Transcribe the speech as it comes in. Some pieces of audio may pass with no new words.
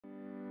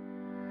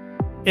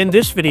In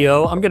this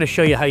video, I'm going to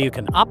show you how you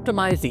can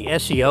optimize the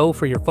SEO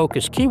for your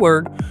focus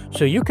keyword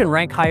so you can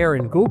rank higher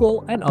in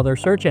Google and other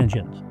search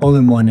engines.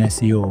 All-in-One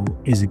SEO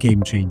is a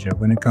game changer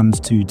when it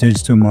comes to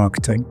digital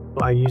marketing.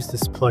 I use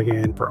this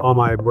plugin for all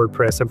my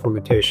WordPress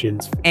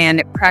implementations. And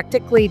it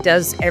practically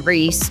does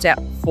every step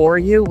for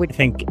you. I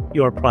think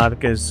your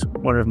product is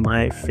one of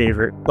my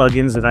favorite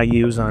plugins that I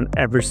use on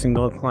every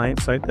single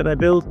client site that I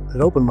build.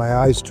 It opened my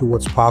eyes to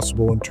what's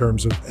possible in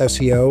terms of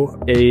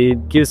SEO.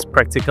 It gives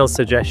practical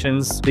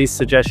suggestions. These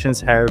suggestions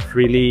have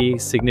really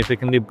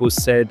significantly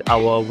boosted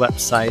our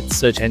website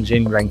search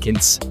engine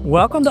rankings.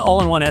 Welcome to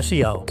All-in-One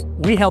SEO.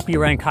 We help you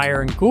rank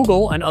higher in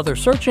Google and other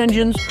search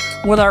engines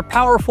with our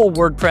powerful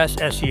WordPress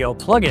SEO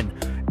plugin.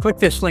 Click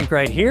this link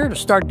right here to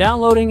start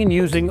downloading and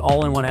using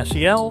All-in-One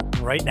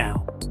SEO right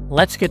now.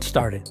 Let's get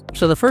started.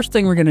 So the first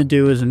thing we're going to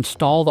do is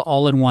install the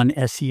All-in-One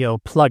SEO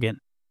plugin.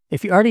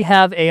 If you already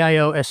have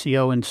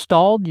AIOSEO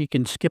installed, you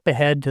can skip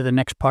ahead to the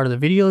next part of the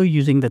video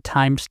using the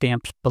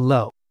timestamps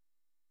below.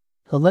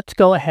 So let's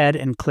go ahead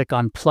and click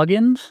on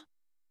Plugins,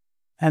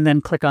 and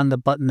then click on the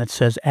button that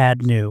says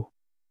Add New.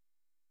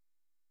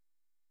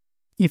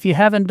 If you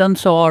haven't done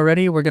so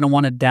already, we're going to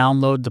want to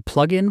download the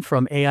plugin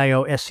from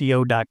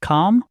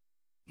AIOSEO.com.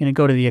 You're going to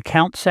go to the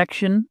Account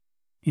section,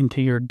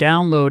 into your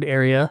Download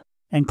area,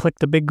 and click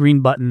the big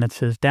green button that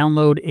says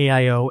Download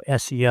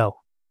AIOSEO.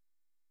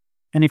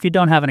 And if you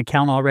don't have an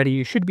account already,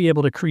 you should be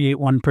able to create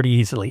one pretty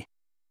easily.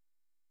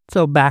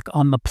 So back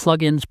on the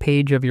Plugins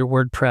page of your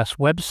WordPress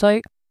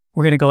website,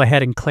 we're going to go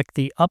ahead and click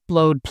the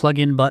Upload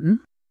Plugin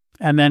button,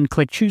 and then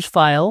click Choose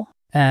File,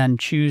 and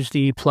choose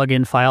the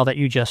plugin file that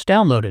you just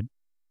downloaded.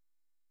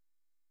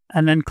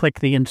 And then click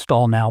the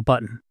Install Now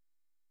button.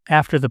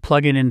 After the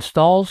plugin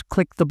installs,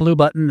 click the blue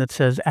button that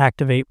says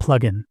Activate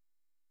Plugin.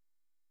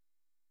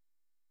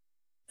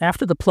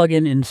 After the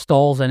plugin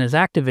installs and is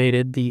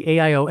activated, the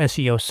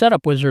AIOSEO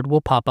Setup Wizard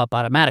will pop up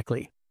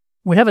automatically.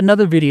 We have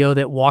another video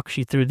that walks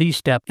you through these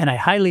steps, and I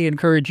highly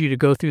encourage you to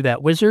go through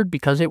that wizard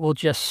because it will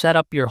just set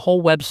up your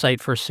whole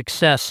website for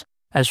success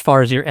as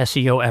far as your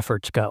SEO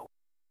efforts go.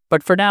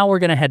 But for now, we're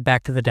going to head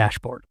back to the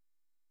dashboard.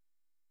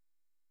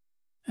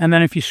 And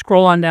then if you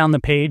scroll on down the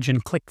page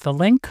and click the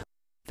link,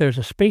 there's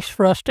a space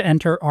for us to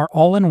enter our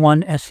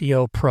All-in-One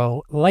SEO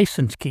Pro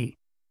license key.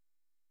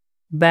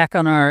 Back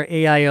on our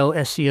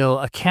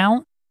AIOSEO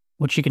account,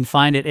 which you can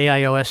find at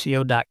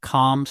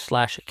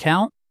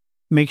aioseo.com/account,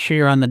 make sure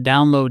you're on the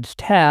Downloads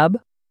tab,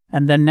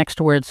 and then next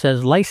to where it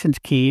says License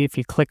Key, if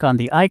you click on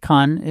the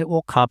icon, it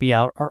will copy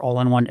out our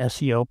All-in-One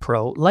SEO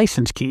Pro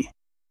license key.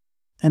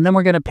 And then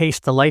we're going to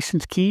paste the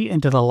license key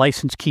into the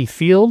license key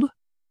field,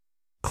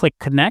 click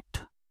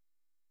Connect,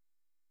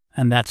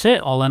 and that's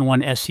it.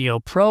 All-in-One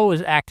SEO Pro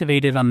is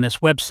activated on this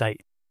website.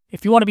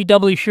 If you want to be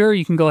doubly sure,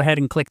 you can go ahead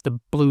and click the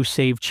blue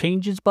Save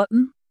Changes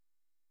button.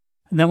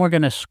 And then we're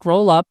going to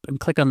scroll up and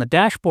click on the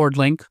dashboard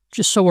link,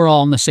 just so we're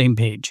all on the same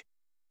page.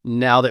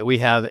 Now that we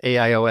have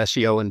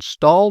AIOSEO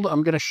installed,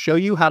 I'm going to show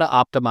you how to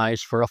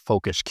optimize for a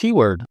focus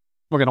keyword.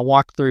 We're going to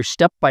walk through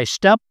step by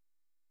step.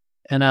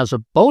 And as a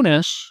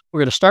bonus,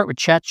 we're going to start with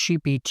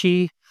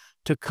ChatGPT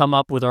to come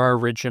up with our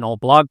original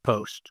blog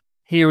post.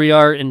 Here we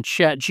are in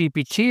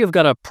ChatGPT. I've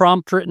got a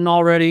prompt written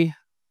already.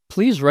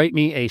 Please write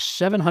me a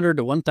 700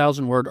 to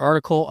 1,000 word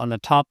article on the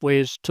top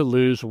ways to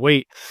lose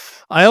weight.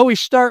 I always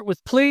start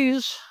with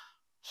please,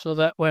 so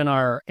that when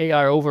our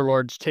AI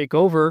overlords take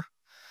over,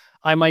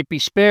 I might be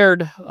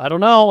spared. I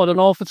don't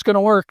know if it's going to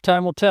work.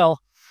 Time will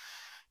tell.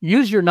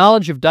 Use your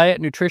knowledge of diet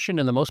and nutrition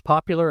in the most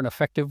popular and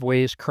effective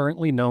ways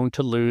currently known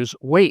to lose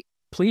weight.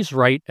 Please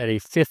write at a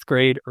 5th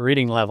grade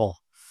reading level.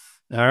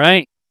 All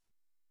right,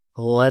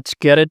 let's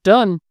get it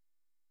done.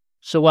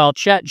 So while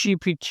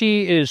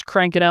ChatGPT is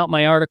cranking out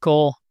my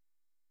article,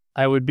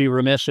 I would be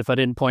remiss if I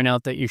didn't point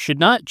out that you should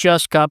not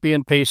just copy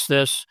and paste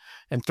this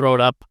and throw it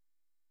up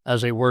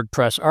as a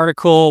WordPress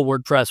article,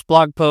 WordPress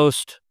blog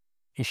post.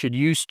 You should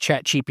use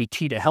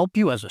ChatGPT to help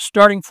you as a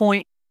starting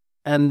point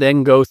and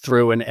then go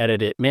through and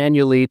edit it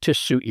manually to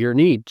suit your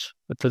needs.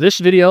 But for this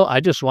video, I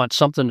just want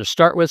something to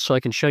start with so I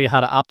can show you how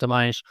to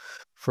optimize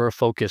for a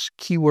focus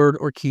keyword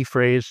or key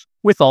phrase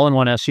with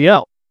All-in-One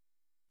SEO.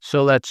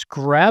 So let's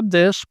grab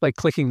this by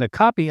clicking the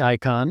copy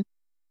icon.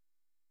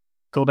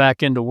 Go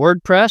back into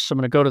WordPress. I'm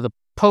going to go to the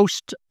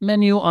Post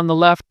menu on the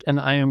left, and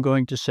I am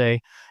going to say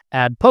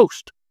Add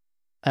Post.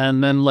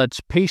 And then let's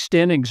paste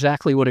in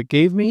exactly what it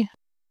gave me.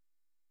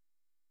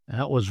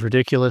 That was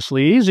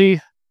ridiculously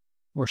easy.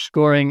 We're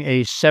scoring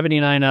a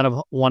 79 out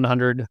of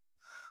 100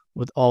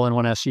 with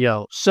All-in-One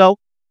SEO. So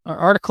our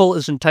article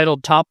is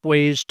entitled Top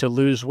Ways to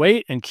Lose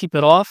Weight and Keep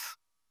It Off.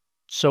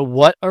 So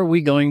what are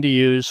we going to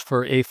use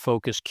for a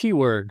focus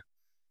keyword?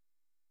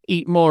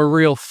 Eat more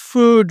real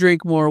food,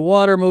 drink more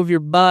water, move your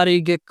body,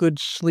 get good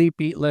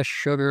sleep, eat less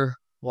sugar,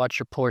 watch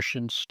your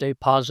portions, stay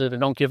positive,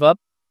 and don't give up.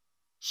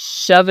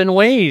 7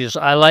 ways.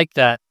 I like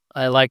that.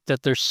 I like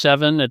that there's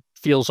 7. It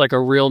feels like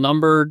a real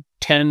number.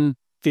 10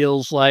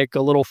 feels like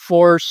a little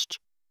forced.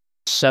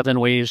 7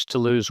 ways to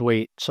lose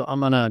weight. So I'm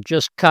going to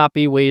just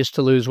copy ways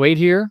to lose weight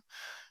here.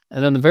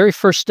 And then the very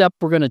first step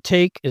we're going to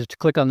take is to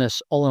click on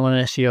this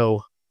All-in-One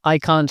SEO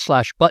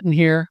icon/button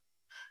here.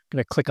 I'm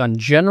going to click on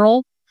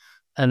General,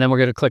 and then we're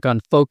going to click on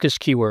Focus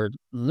Keyword.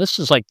 And this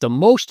is like the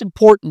most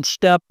important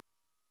step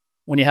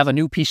when you have a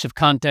new piece of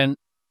content,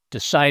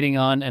 deciding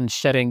on and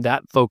setting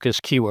that focus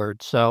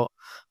keyword. So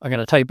I'm going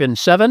to type in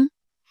 7,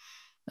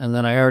 and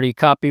then I already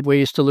copied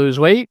ways to lose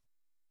weight,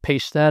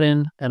 paste that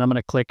in, and I'm going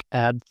to click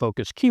Add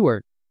Focus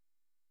Keyword.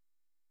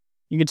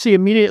 You can see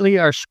immediately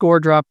our score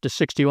dropped to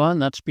 61.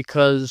 That's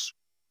because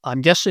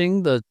I'm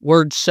guessing the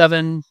word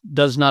 7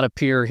 does not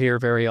appear here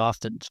very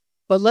often.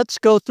 But let's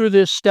go through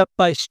this step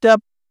by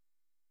step.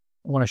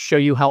 I want to show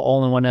you how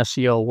All-in-One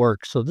SEO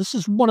works. So this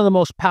is one of the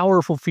most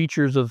powerful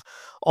features of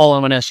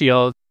All-in-One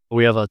SEO.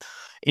 We have an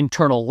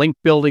internal link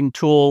building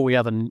tool. We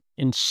have an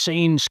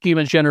insane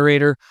schema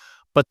generator.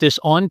 But this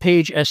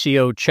on-page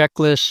SEO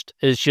checklist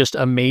is just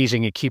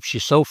amazing. It keeps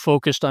you so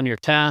focused on your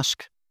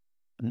task.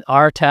 And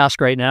our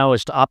task right now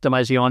is to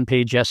optimize the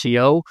on-page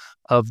SEO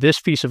of this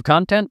piece of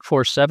content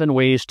for 7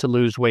 ways to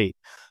lose weight.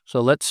 So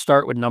let's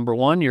start with number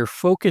 1, your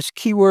focus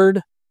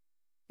keyword.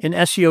 In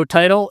SEO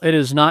title, it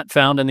is not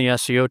found in the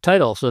SEO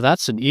title. So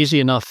that's an easy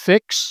enough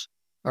fix.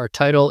 Our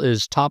title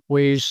is Top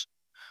Ways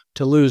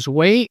to Lose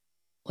Weight.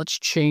 Let's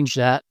change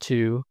that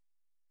to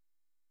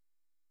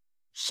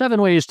 7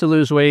 Ways to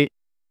Lose Weight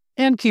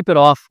and keep it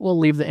off. We'll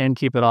leave the and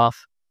keep it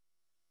off.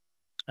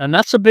 And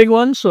that's a big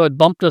one. So it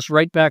bumped us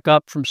right back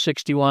up from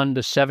 61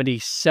 to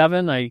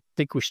 77. I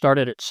think we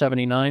started at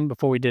 79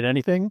 before we did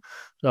anything.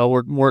 So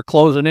we're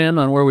closing in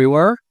on where we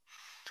were.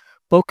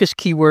 Focus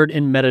keyword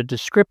in meta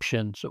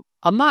description. So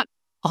I'm not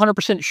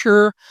 100%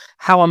 sure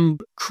how I'm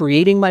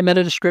creating my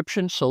meta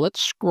description. So let's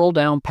scroll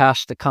down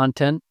past the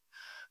content,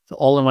 the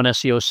All-in-One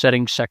SEO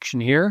settings section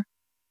here.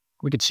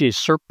 We can see a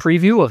SERP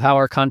preview of how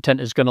our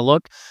content is going to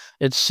look.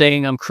 It's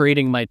saying I'm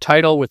creating my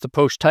title with the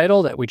post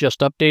title that we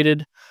just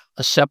updated,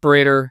 a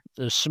separator,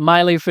 the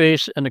smiley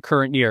face, and the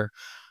current year.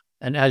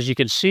 And as you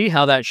can see,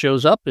 how that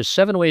shows up is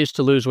 7 ways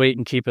to lose weight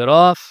and keep it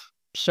off.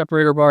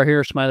 Separator bar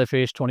here, smiley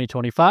face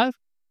 2025.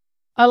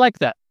 I like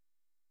that.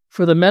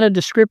 For the meta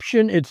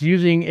description, it's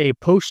using a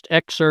post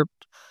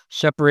excerpt,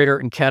 separator,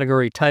 and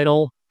category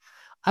title.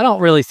 I don't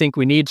really think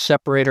we need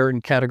separator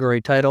and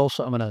category title,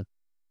 so I'm going to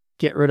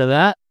get rid of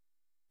that.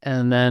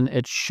 And then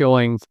it's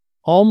showing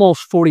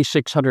almost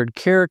 4,600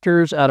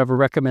 characters out of a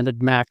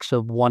recommended max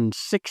of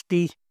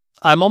 160.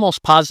 I'm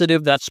almost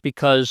positive that's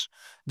because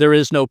there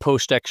is no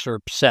post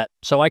excerpt set.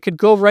 So I could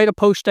go write a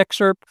post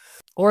excerpt,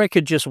 or I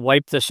could just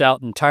wipe this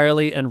out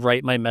entirely and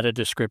write my meta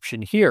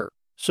description here.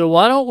 So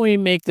why don't we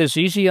make this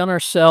easy on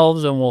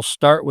ourselves, and we'll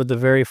start with the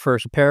very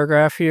first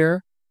paragraph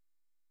here.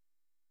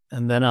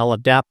 And then I'll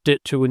adapt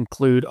it to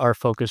include our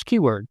focus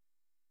keyword.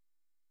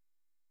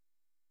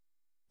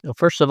 Now,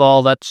 first of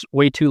all, that's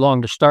way too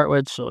long to start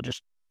with, so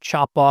just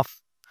chop off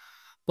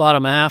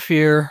bottom half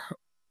here.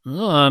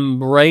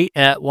 I'm right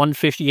at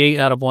 158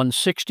 out of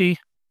 160.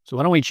 So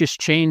why don't we just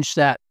change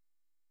that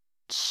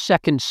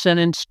second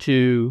sentence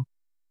to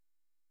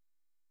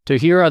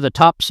here are the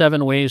top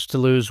 7 ways to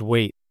lose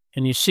weight.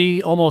 And you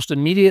see almost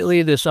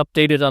immediately this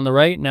updated on the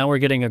right. Now we're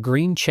getting a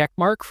green check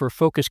mark for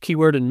focus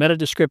keyword and meta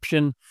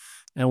description,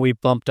 and we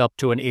bumped up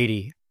to an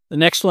 80. The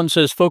next one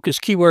says focus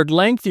keyword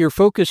length. Your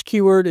focus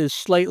keyword is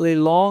slightly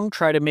long.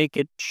 Try to make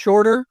it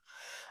shorter.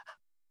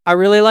 I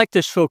really like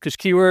this focus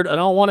keyword. I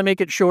don't want to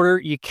make it shorter.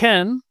 You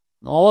can.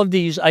 All of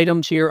these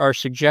items here are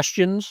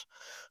suggestions.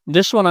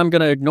 This one I'm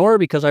going to ignore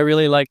because I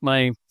really like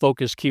my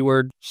focus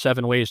keyword,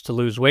 7 ways to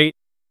lose weight.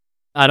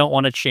 I don't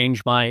want to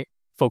change my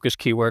focus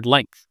keyword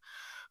length.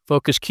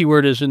 Focus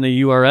keyword is in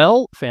the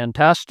URL.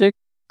 Fantastic.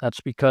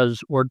 That's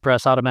because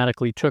WordPress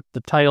automatically took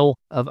the title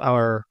of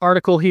our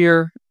article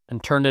here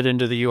and turned it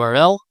into the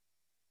URL.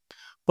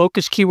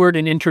 Focus keyword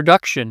in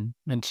introduction.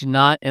 It's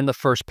not in the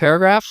first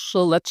paragraph,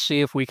 so let's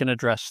see if we can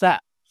address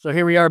that. So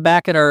here we are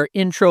back at our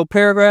intro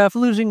paragraph.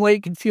 Losing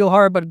weight can feel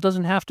hard, but it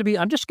doesn't have to be.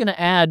 I'm just going to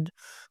add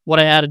what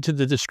I added to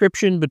the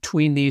description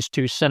between these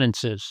 2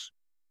 sentences.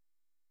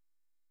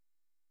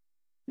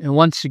 And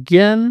once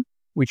again,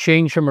 we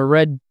change from a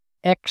red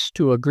X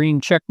to a green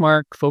check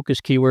mark.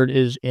 Focus keyword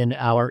is in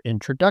our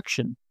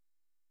introduction.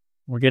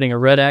 We're getting a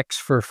red X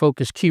for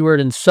focus keyword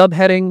in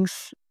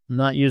subheadings. I'm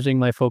not using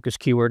my focus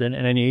keyword in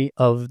any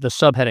of the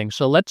subheadings.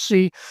 So let's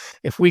see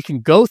if we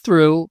can go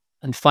through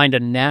and find a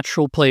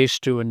natural place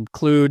to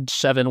include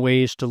 7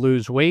 ways to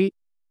lose weight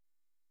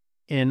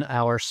in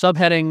our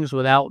subheadings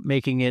without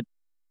making it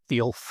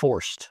feel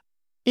forced.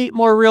 Eat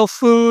more real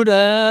food.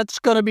 That's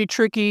going to be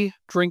tricky.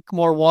 Drink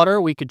more water.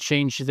 We could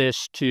change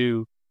this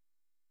to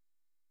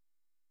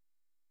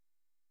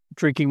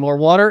drinking more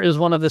water is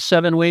one of the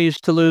 7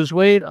 ways to lose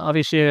weight.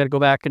 Obviously, I got to go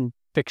back and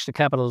fix the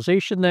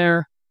capitalization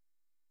there.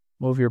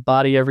 Move your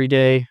body every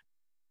day.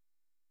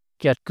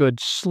 Get good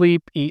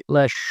sleep. Eat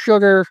less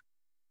sugar.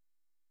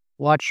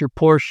 Watch your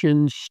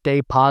portions.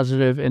 Stay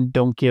positive and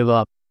don't give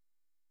up.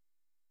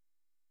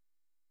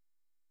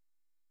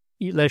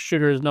 Eat less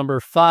sugar is number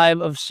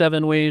 5 of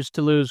 7 ways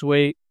to lose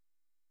weight.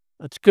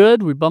 That's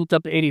good. We bumped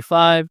up to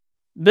 85.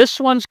 This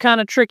one's kind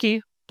of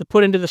tricky to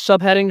put into the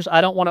subheadings.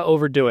 I don't want to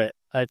overdo it.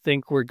 I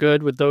think we're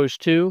good with those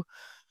 2.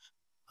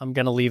 I'm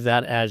going to leave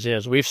that as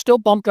is. We've still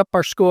bumped up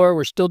our score.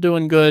 We're still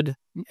doing good.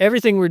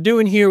 Everything we're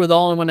doing here with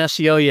All-in-One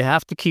SEO, you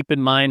have to keep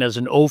in mind as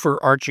an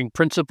overarching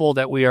principle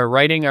that we are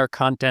writing our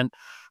content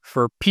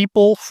for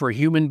people, for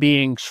human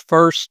beings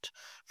first,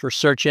 for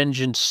search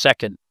engines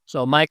second.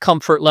 So my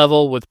comfort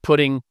level with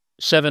putting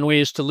 7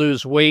 ways to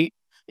lose weight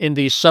in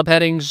these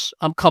subheadings,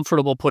 I'm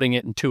comfortable putting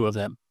it in 2 of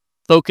them.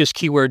 Focus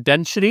keyword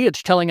density.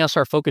 It's telling us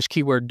our focus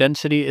keyword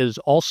density is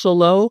also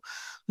low.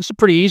 This is a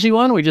pretty easy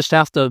one. We just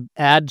have to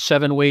add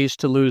 7 ways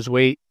to lose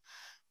weight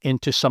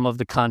into some of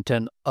the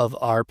content of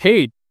our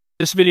page.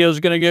 This video is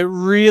going to get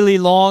really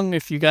long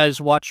if you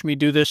guys watch me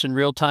do this in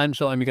real time,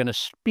 so I'm going to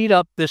speed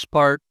up this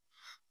part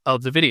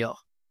of the video.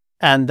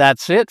 And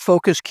that's it.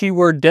 Focus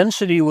keyword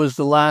density was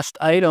the last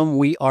item.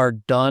 We are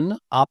done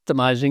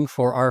optimizing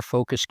for our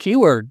focus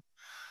keyword.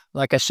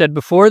 Like I said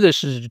before,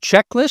 this is a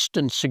checklist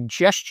and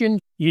suggestion.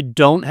 You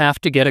don't have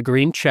to get a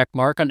green check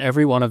mark on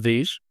every one of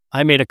these.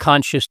 I made a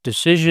conscious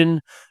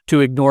decision to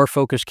ignore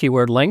focus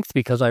keyword length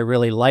because I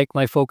really like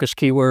my focus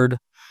keyword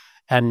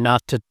and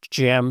not to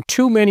jam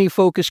too many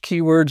focus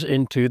keywords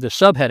into the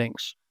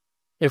subheadings.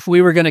 If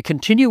we were going to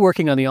continue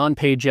working on the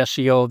on-page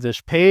SEO of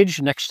this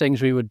page, next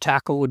things we would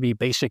tackle would be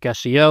basic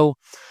SEO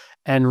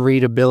and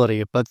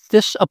readability. But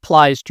this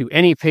applies to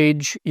any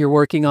page you're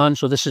working on,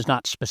 so this is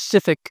not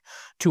specific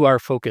to our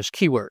focus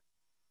keyword.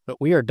 But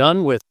we are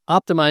done with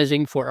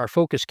optimizing for our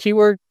focus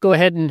keyword. Go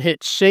ahead and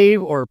hit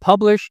save or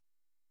publish,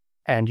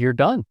 and you're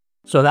done.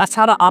 So that's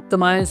how to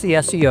optimize the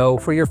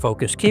SEO for your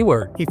focus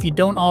keyword. If you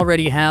don't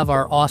already have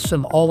our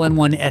awesome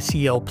All-in-One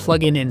SEO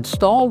plugin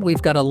installed,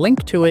 we've got a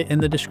link to it in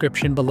the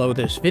description below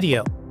this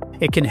video.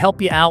 It can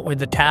help you out with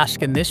the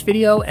task in this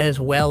video, as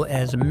well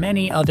as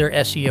many other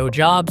SEO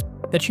jobs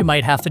that you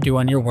might have to do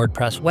on your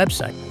WordPress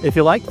website. If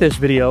you like this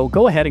video,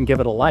 go ahead and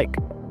give it a like.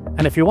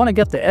 And if you want to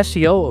get the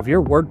SEO of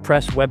your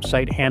WordPress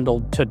website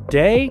handled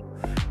today,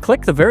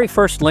 click the very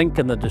first link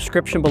in the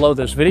description below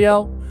this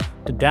video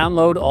to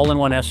download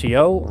All-in-One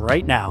SEO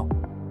right now.